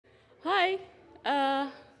Hi, uh,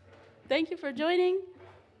 thank you for joining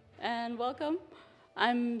and welcome.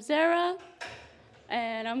 I'm Zara,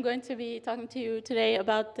 and I'm going to be talking to you today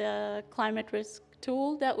about the climate risk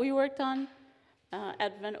tool that we worked on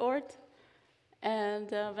at Oord.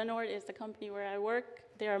 And Oord is the company where I work.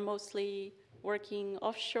 They are mostly working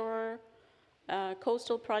offshore,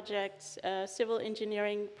 coastal projects, civil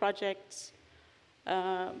engineering projects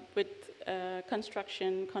with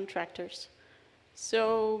construction contractors.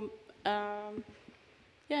 So,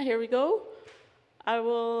 yeah, here we go. I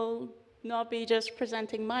will not be just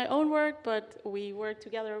presenting my own work, but we work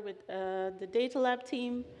together with the Data Lab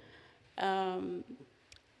team. Um,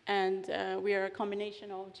 and we are a combination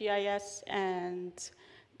of GIS and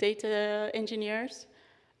data engineers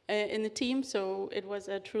in the team, so it was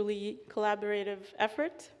a truly collaborative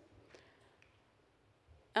effort.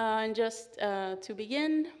 And just to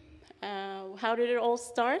begin, how did it all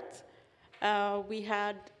start? We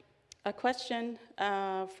had a question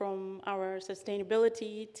from our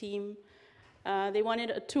sustainability team. They wanted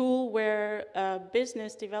a tool where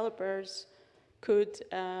business developers could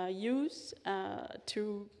use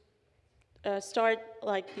to start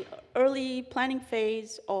like the early planning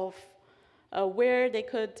phase of where they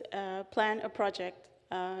could plan a project,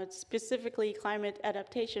 specifically climate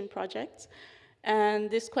adaptation projects. And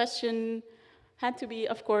this question had to be,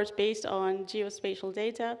 of course, based on geospatial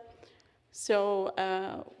data. So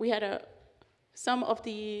we had some of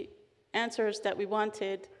the answers that we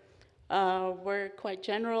wanted were quite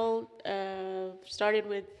general, started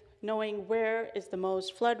with knowing where is the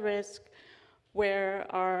most flood risk, where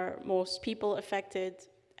are most people affected,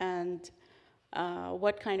 and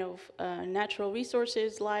what kind of natural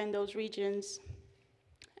resources lie in those regions,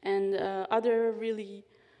 and other really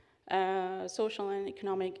social and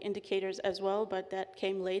economic indicators as well, but that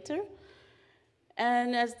came later.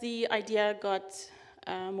 And as the idea got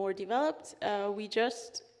more developed, we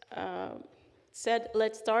just said,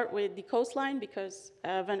 let's start with the coastline because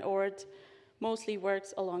Oord mostly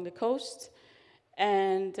works along the coast.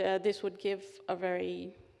 And this would give a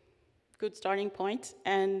very good starting point.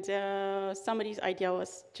 And somebody's idea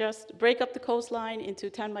was just break up the coastline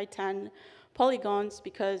into 10 by 10 polygons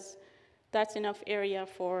because that's enough area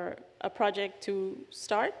for a project to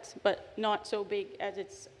start, but not so big as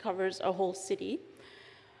it covers a whole city.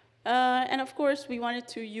 And of course, we wanted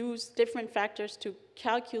to use different factors to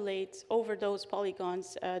calculate over those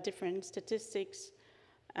polygons different statistics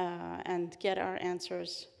and get our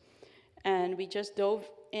answers. And we just dove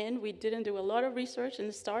in. We didn't do a lot of research in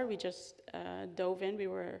the start. We just dove in. We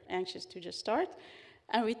were anxious to just start.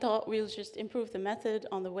 And we thought we'll just improve the method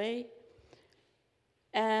on the way.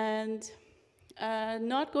 And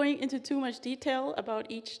not going into too much detail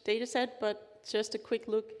about each data set, but just a quick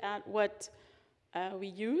look at what we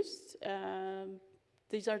used.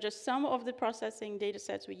 These are just some of the processing data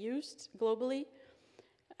sets we used globally.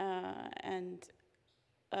 And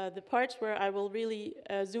the parts where I will really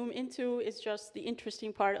zoom into is just the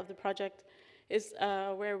interesting part of the project, is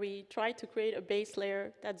where we try to create a base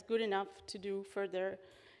layer that's good enough to do further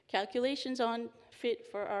calculations on, fit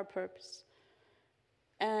for our purpose.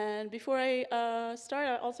 And before I start,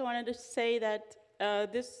 I also wanted to say that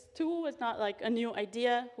this tool was not like a new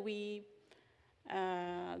idea.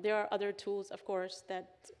 There are other tools, of course,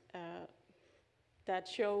 that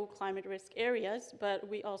show climate risk areas, but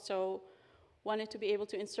we also wanted to be able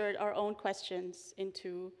to insert our own questions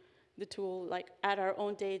into the tool, like add our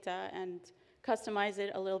own data and customize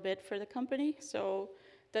it a little bit for the company. So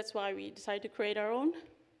that's why we decided to create our own.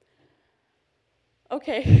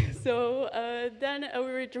 Okay, so then we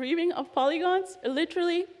were dreaming of polygons,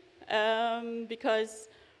 literally, because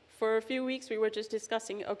for a few weeks we were just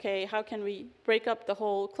discussing, okay, how can we break up the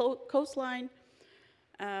whole coastline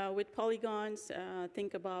with polygons,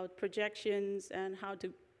 think about projections and how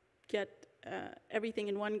to get everything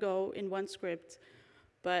in one go in one script.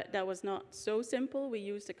 But that was not so simple. We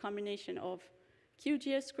used a combination of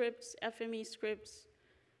QGIS scripts, FME scripts.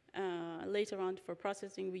 Later on for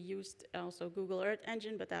processing, we used also Google Earth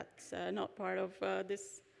Engine, but that's not part of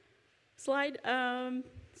this slide.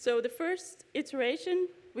 So the first iteration,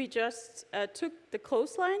 we just took the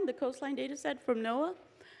coastline data set from NOAA,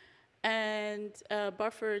 and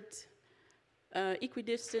buffered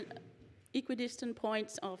equidistant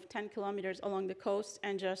points of 10 kilometers along the coast,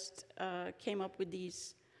 and just came up with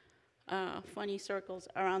these funny circles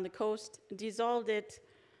around the coast, dissolved it,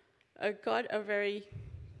 got a very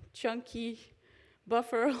chunky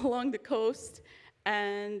buffer along the coast,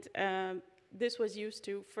 and this was used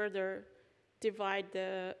to further divide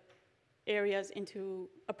the areas into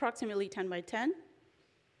approximately 10 by 10.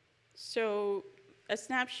 So a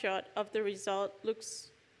snapshot of the result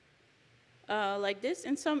looks like this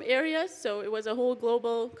in some areas. So it was a whole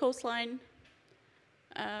global coastline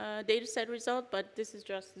data set result, but this is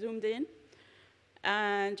just zoomed in.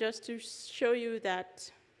 And just to show you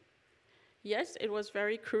that, yes, it was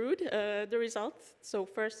very crude, the results. So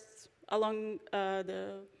first, along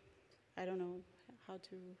I don't know how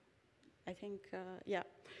to, I think, yeah.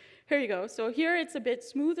 Here you go. So here it's a bit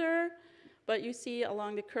smoother, but you see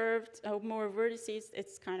along the curved, more vertices,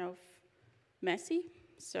 it's kind of messy.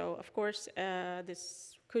 So of course,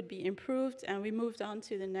 this could be improved, and we moved on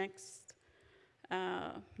to the next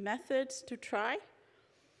methods to try.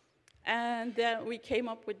 And then we came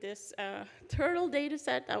up with this turtle data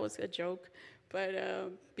set. That was a joke, but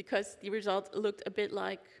because the result looked a bit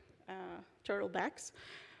like turtle backs.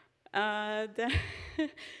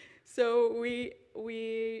 So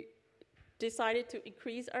we decided to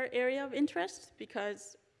increase our area of interest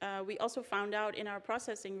because we also found out in our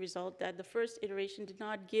processing result that the first iteration did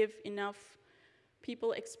not give enough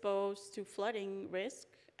people exposed to flooding risk,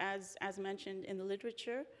 as mentioned in the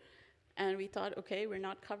literature. And we thought, okay, we're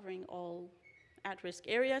not covering all at-risk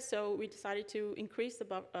areas, so we decided to increase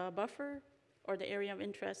the buffer, or the area of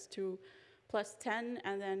interest, to +10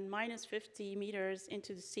 and then -50 meters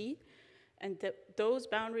into the sea. And those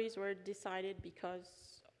boundaries were decided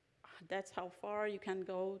because that's how far you can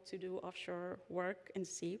go to do offshore work in the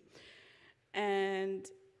sea.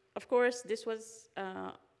 And of course, this was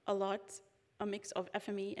a mix of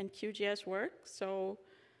FME and QGIS work. So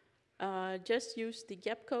just use the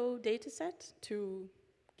GEPCO dataset to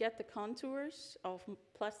get the contours of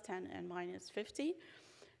 +10 and -50,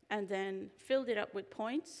 and then filled it up with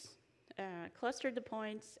points, clustered the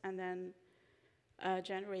points, and then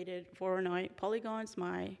generated Voronoi polygons,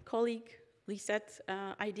 my colleague Lisette's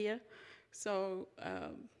idea. So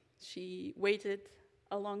she waited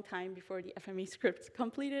a long time before the FME script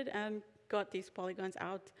completed and got these polygons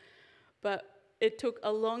out. But it took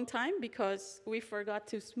a long time because we forgot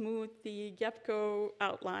to smooth the GEPCO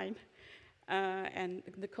outline and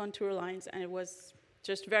the contour lines, and it was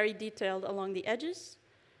just very detailed along the edges.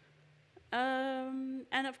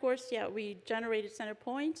 And of course, yeah, we generated center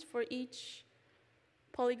points for each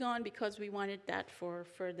polygon because we wanted that for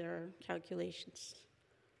further calculations.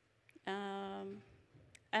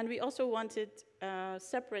 And we also wanted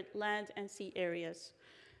separate land and sea areas.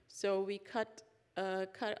 So we cut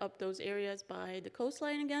up those areas by the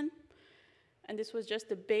coastline again. And this was just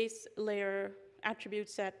the base layer attribute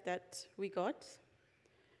set that we got.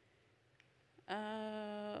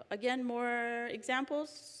 Again, more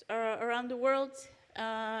examples around the world.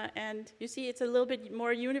 And you see it's a little bit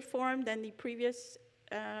more uniform than the previous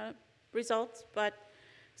results, but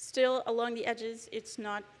still along the edges, it's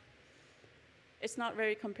not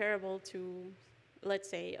very comparable to, let's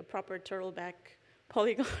say, a proper turtleback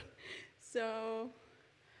polygon. So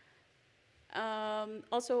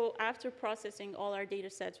also after processing all our data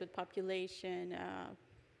sets with population,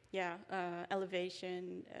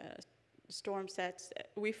 elevation, storm sets,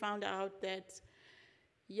 we found out that,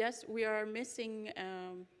 yes, we are missing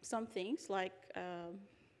some things, like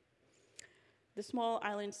the small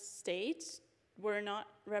island states were not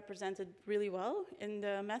represented really well in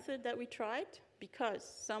the method that we tried because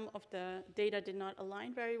some of the data did not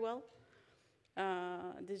align very well.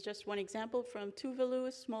 This is just one example from Tuvalu,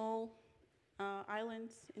 a small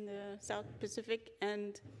island in the South Pacific,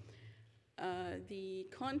 and the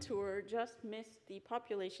contour just missed the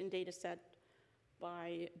population data set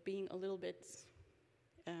by being a little bit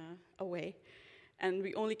away. And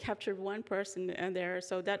we only captured one person there,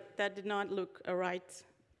 so that did not look right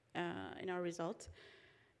in our result.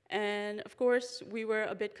 And of course, we were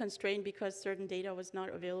a bit constrained because certain data was not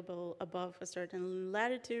available above a certain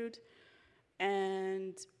latitude.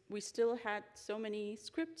 And we still had so many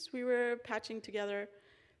scripts we were patching together,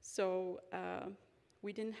 so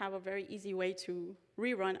we didn't have a very easy way to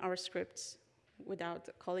rerun our scripts without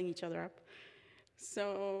calling each other up.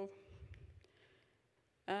 So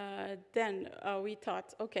then we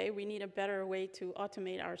thought, okay, we need a better way to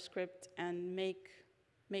automate our script and make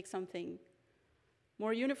something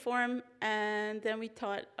more uniform. And then we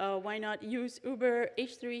thought, why not use Uber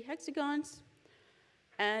H3 hexagons?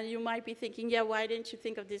 And you might be thinking, yeah, why didn't you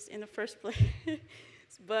think of this in the first place?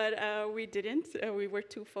 But we didn't. We were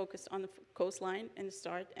too focused on the coastline in the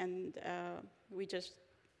start, and we just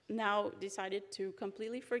now decided to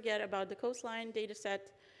completely forget about the coastline data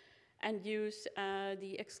set and use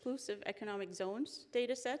the exclusive economic zones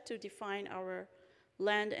data set to define our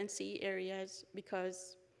land and sea areas,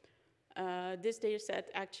 because this data set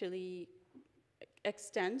actually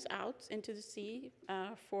extends out into the sea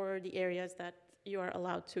for the areas that you are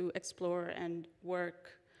allowed to explore and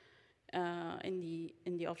work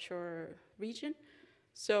in the offshore region.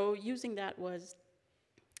 So using that was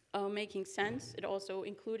making sense. It also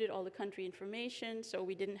included all the country information, so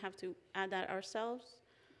we didn't have to add that ourselves.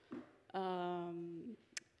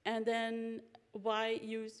 And then why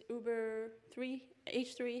use Uber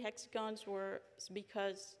H3 hexagons was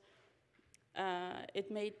because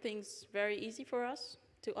it made things very easy for us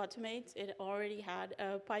to automate. It already had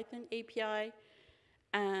a Python API,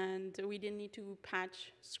 and we didn't need to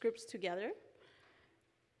patch scripts together.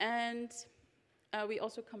 And we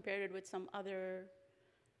also compared it with some other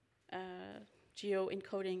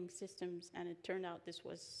geo-encoding systems, and it turned out this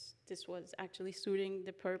was actually suiting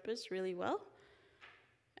the purpose really well.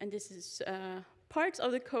 And this is parts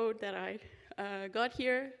of the code that I got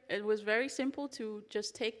here. It was very simple to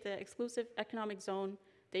just take the exclusive economic zone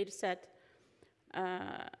data set,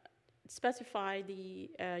 specify the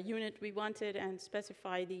unit we wanted, and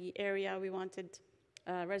specify the area we wanted,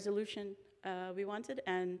 resolution we wanted,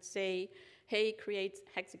 and say, hey, create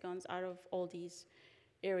hexagons out of all these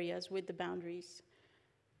areas with the boundaries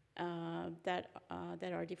that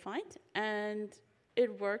are defined. And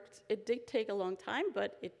it worked. It did take a long time,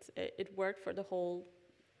 but it worked for the whole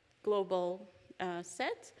global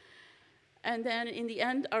set. And then in the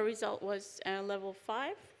end, our result was level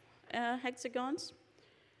 5 hexagons.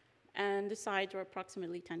 And the sides were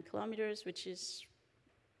approximately 10 kilometers, which is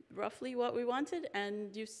roughly what we wanted.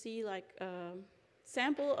 And you see like a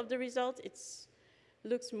sample of the result. It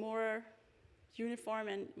looks more uniform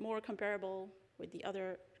and more comparable with the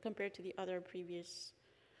other, compared to the other previous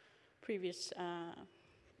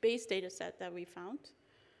base data set that we found.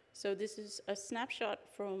 So this is a snapshot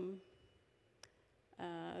from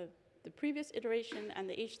the previous iteration and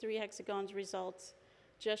the H3 hexagons results,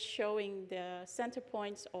 just showing the center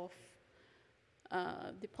points of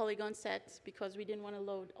the polygon set, because we didn't want to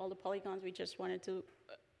load all the polygons. We just wanted to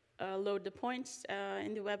load the points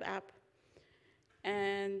in the web app.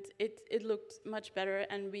 And it looked much better,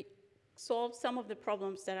 and we solved some of the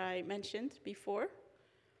problems that I mentioned before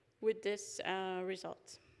with this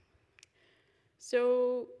result.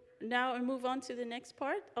 So now I move on to the next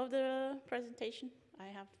part of the presentation. I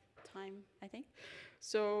have time, I think.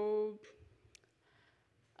 So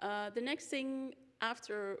the next thing,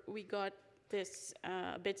 after we got this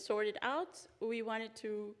a bit sorted out, we wanted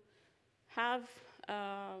to have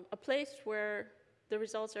a place where the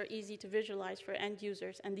results are easy to visualize for end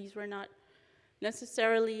users, and these were not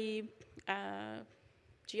necessarily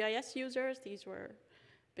GIS users. These were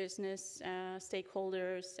business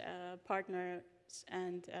stakeholders, partners,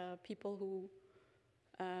 and people who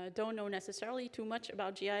don't know necessarily too much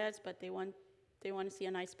about GIS, but they want to see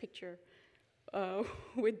a nice picture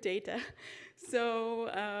with data.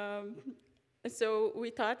 So we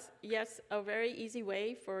thought, yes, a very easy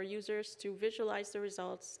way for users to visualize the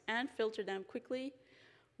results and filter them quickly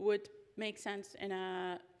would make sense in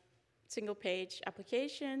a single-page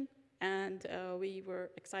application. And we were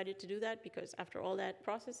excited to do that, because after all that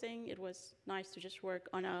processing, it was nice to just work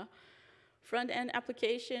on a front-end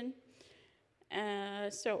application.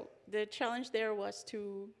 So the challenge there was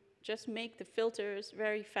to just make the filters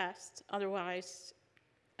very fast. Otherwise,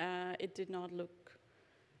 it did not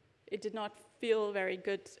feel very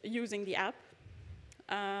good using the app.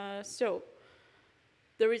 So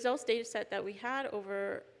the results data set that we had,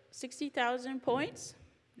 over 60,000 points.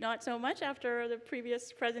 Not so much after the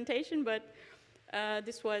previous presentation, but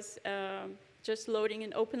this was just loading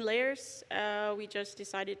in open layers. We just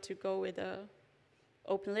decided to go with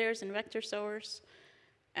open layers and vector source.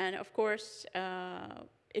 And of course,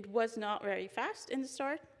 it was not very fast in the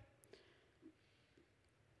start.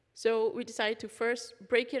 So we decided to first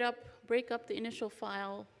break up the initial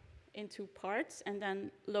file into parts, and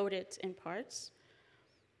then load it in parts.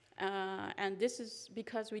 And this is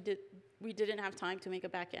because we didn't have time to make a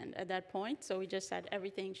backend at that point, so we just said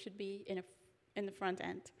everything should be in the front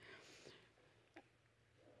end.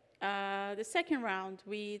 The second round,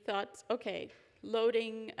 we thought, okay,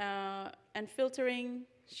 loading and filtering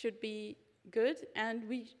should be good, and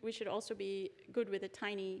we should also be good with a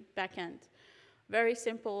tiny backend. Very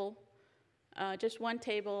simple, just one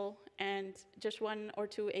table and just 1 or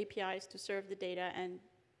 2 APIs to serve the data, and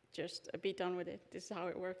just be done with it. This is how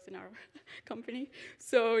it works in our company.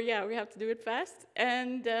 So yeah, we have to do it fast.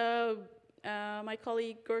 And my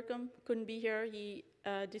colleague Gurkum couldn't be here. He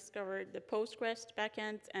discovered the Postgres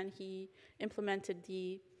backend, and he implemented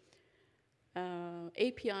the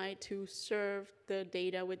API to serve the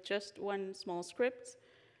data with just one small script,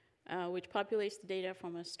 which populates the data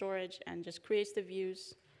from a storage and just creates the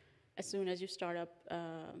views as soon as you start up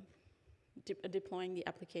deploying the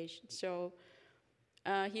application. So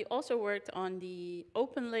He also worked on the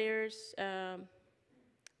open layers,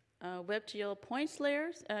 WebGL points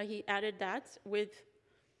layers. He added that with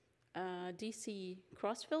DC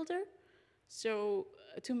cross filter. So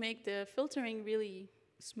to make the filtering really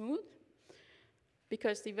smooth,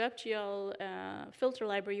 because the WebGL filter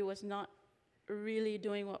library was not really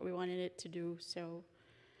doing what we wanted it to do. So,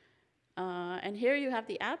 and here you have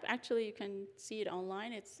the app. Actually, you can see it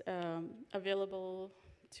online. It's available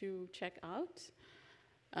to check out.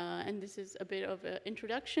 And this is a bit of an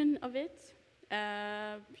introduction of it.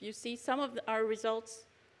 You see some of our results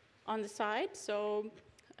on the side. So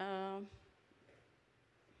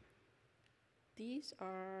these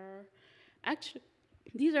are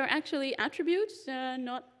actually attributes,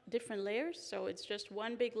 not different layers. So it's just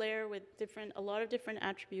one big layer with a lot of different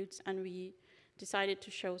attributes, and we decided to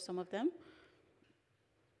show some of them.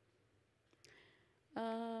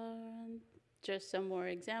 Just some more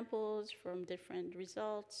examples from different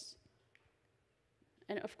results.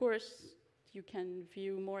 And of course, you can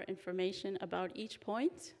view more information about each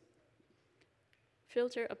point.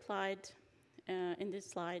 Filter applied in this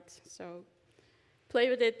slide. So play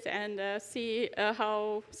with it and see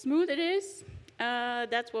how smooth it is.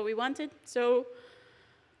 That's what we wanted. So,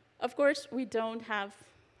 of course, we don't have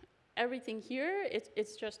everything here.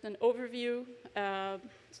 It's just an overview.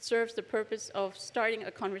 Serves the purpose of starting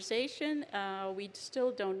a conversation. We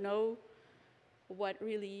still don't know what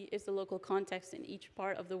really is the local context in each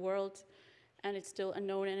part of the world, and it's still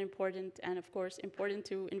unknown and important, and of course important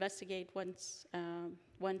to investigate once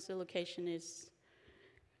the location is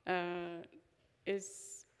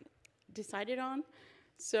decided on.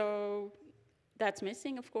 So that's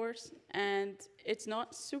missing, of course, and it's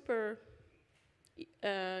not super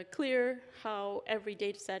clear how every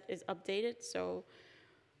data set is updated. So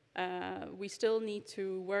we still need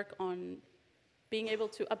to work on being able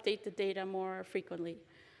to update the data more frequently.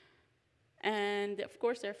 And of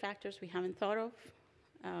course, there are factors we haven't thought of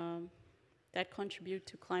that contribute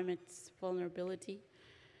to climate's vulnerability.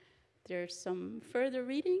 There's some further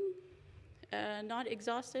reading, not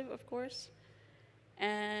exhaustive, of course.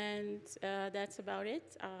 And that's about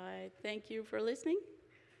it. I thank you for listening.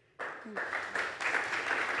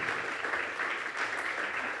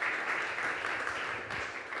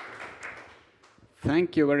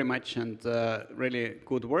 Thank you very much, and really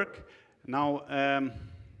good work. Now,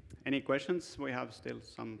 any questions? We have still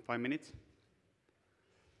some 5 minutes.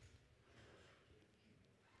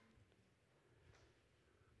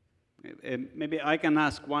 Maybe I can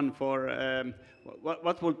ask one for,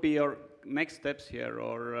 what would be your next steps here,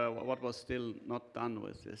 or what was still not done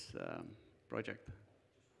with this project?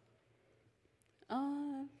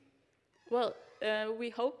 Well,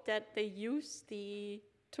 we hope that they use the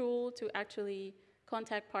tool to actually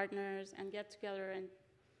contact partners and get together and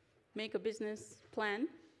make a business plan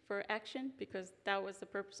for action, because that was the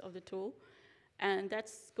purpose of the tool. And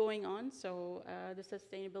that's going on. So the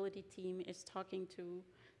sustainability team is talking to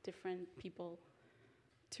different people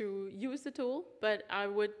to use the tool. But I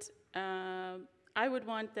would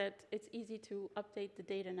want that it's easy to update the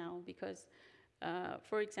data now, because,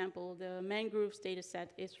 for example, the mangroves data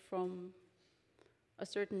set is from a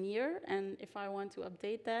certain year, and if I want to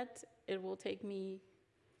update that, it will take me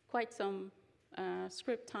quite some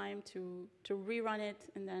script time to rerun it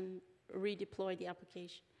and then redeploy the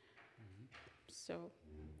application. Mm-hmm. So,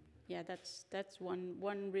 yeah, that's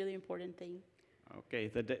one really important thing. Okay,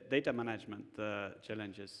 the data management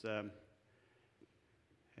challenges.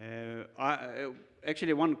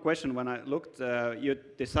 Actually, one question when I looked, you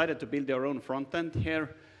decided to build your own front end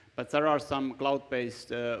here, but there are some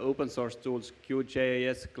cloud-based open source tools,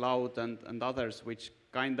 GIS Cloud and others, which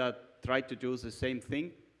kind of try to do the same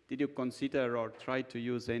thing. Did you consider or try to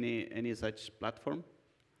use any such platform?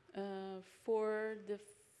 For the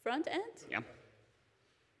front end? Yeah.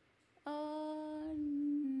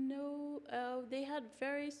 No, they had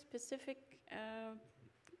very specific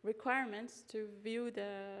requirements to view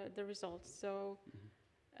the results. So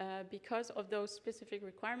because of those specific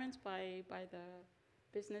requirements by the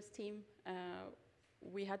business team,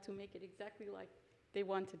 we had to make it exactly like they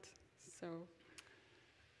wanted. So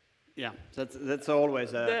yeah, that's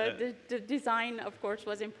always the design, of course,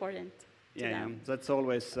 was important. Yeah, that's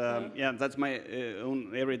always yeah. That's my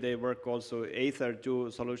own everyday work. Also, either do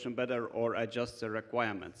solution better or adjust the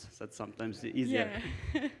requirements. That's sometimes easier.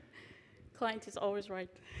 Yeah. Client is always right.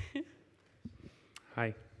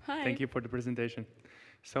 Hi. Hi. Thank you for the presentation.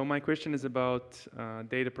 So my question is about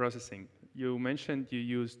data processing. You mentioned you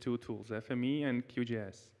use two tools, FME and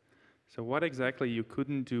QGIS. So what exactly you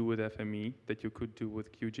couldn't do with FME that you could do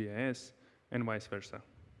with QGIS, and vice versa?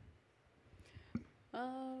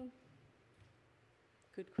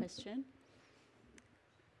 good question.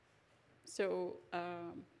 So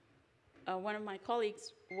one of my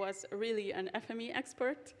colleagues was really an FME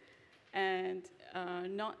expert and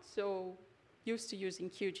not so used to using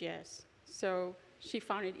QGIS. So she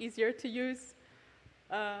found it easier to use,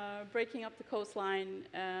 breaking up the coastline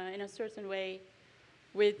in a certain way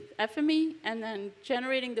with FME, and then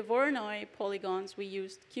generating the Voronoi polygons. We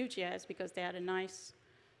used QGIS because they had a nice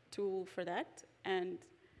tool for that, and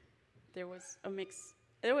there was a mix.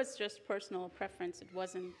 It was just personal preference. It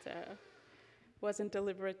wasn't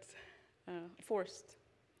deliberate, forced.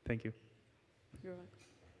 Thank you. You're welcome.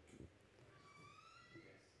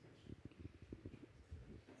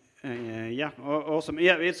 Yeah, awesome.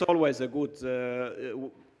 Yeah, it's always a good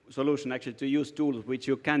solution actually to use tools which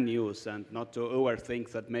you can use and not to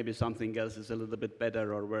overthink that maybe something else is a little bit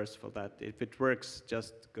better or worse for that. If it works,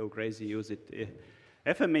 just go crazy, use it.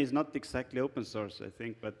 FME is not exactly open source, I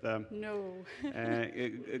think, but No.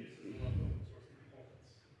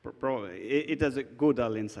 it has a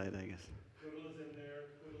Goodall inside, I guess. Google is in there.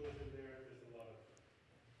 Google is in there.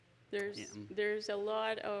 There's a lot of. There's a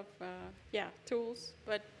lot of tools,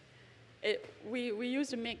 but we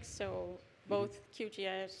use a mix, so both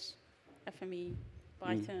QGIS, FME,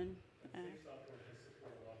 Python. Software has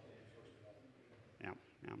support a lot of open source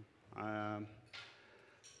development. Yeah.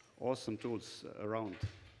 Awesome tools around.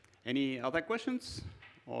 Any other questions?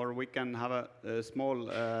 Or we can have a small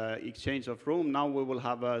exchange of room. Now we will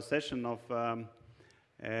have a session of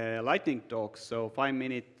lightning talks, so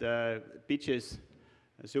 5-minute pitches,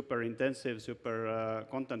 super intensive, super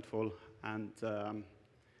contentful, and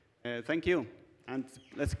thank you. And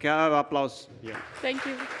let's give applause here. Thank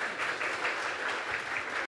you.